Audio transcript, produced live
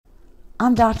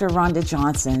I'm Dr. Rhonda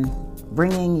Johnson,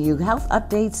 bringing you health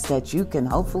updates that you can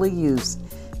hopefully use.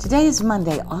 Today is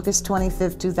Monday, August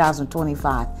 25th,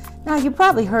 2025. Now, you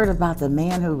probably heard about the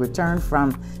man who returned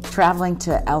from traveling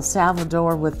to El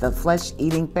Salvador with a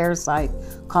flesh-eating parasite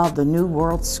called the New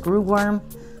World Screwworm.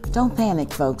 Don't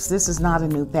panic, folks. This is not a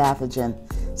new pathogen.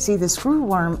 See, the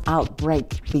screwworm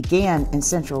outbreak began in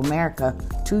Central America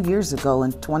 2 years ago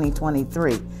in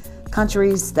 2023.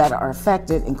 Countries that are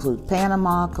affected include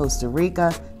Panama, Costa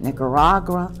Rica,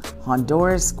 Nicaragua,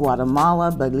 Honduras,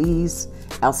 Guatemala, Belize,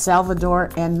 El Salvador,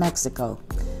 and Mexico.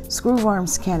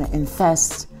 Screwworms can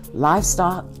infest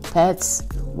livestock, pets,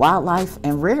 wildlife,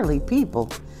 and rarely people.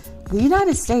 The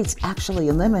United States actually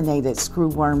eliminated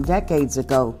screwworm decades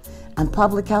ago, and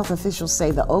public health officials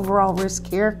say the overall risk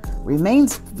here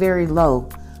remains very low,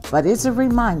 but it's a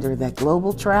reminder that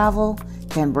global travel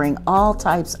can bring all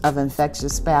types of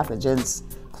infectious pathogens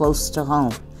close to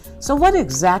home. So what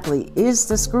exactly is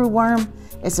the screwworm?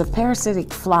 It's a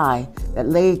parasitic fly that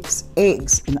lays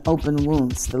eggs in open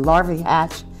wounds. The larvae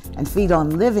hatch and feed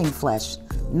on living flesh,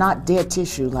 not dead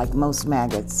tissue like most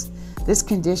maggots. This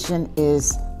condition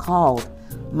is called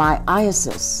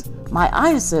myiasis.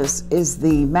 Myiasis is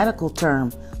the medical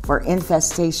term for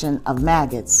infestation of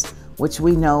maggots, which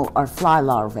we know are fly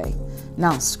larvae.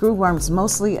 Now, screwworms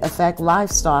mostly affect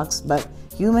livestock, but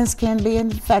humans can be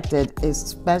infected,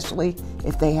 especially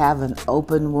if they have an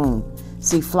open wound.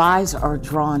 See, flies are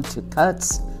drawn to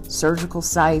cuts, surgical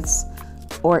sites,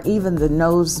 or even the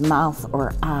nose, mouth,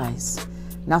 or eyes.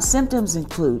 Now, symptoms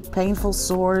include painful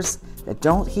sores that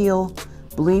don't heal,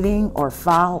 bleeding or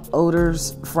foul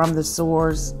odors from the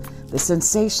sores, the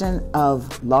sensation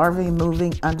of larvae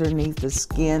moving underneath the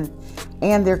skin,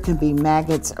 and there can be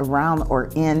maggots around or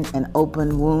in an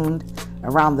open wound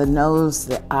around the nose,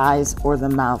 the eyes, or the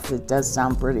mouth. It does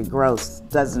sound pretty gross,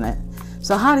 doesn't it?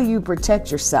 So how do you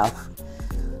protect yourself?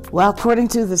 Well, according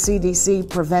to the CDC,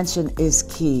 prevention is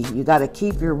key. You got to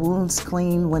keep your wounds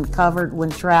clean when covered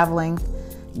when traveling.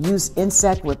 Use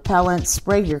insect repellent,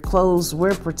 spray your clothes,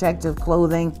 wear protective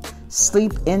clothing,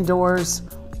 sleep indoors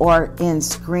or in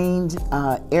screened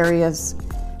areas.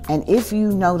 And if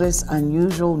you notice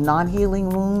unusual non-healing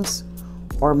wounds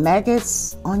or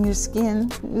maggots on your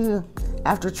skin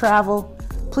after travel,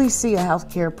 please see a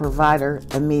healthcare provider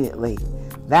immediately.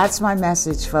 That's my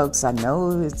message, folks. I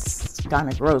know it's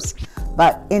kind of gross,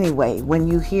 but anyway, when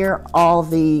you hear all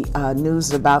the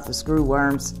news about the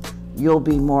screwworms, you'll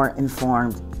be more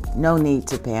informed. No need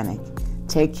to panic.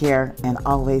 Take care and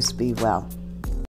always be well.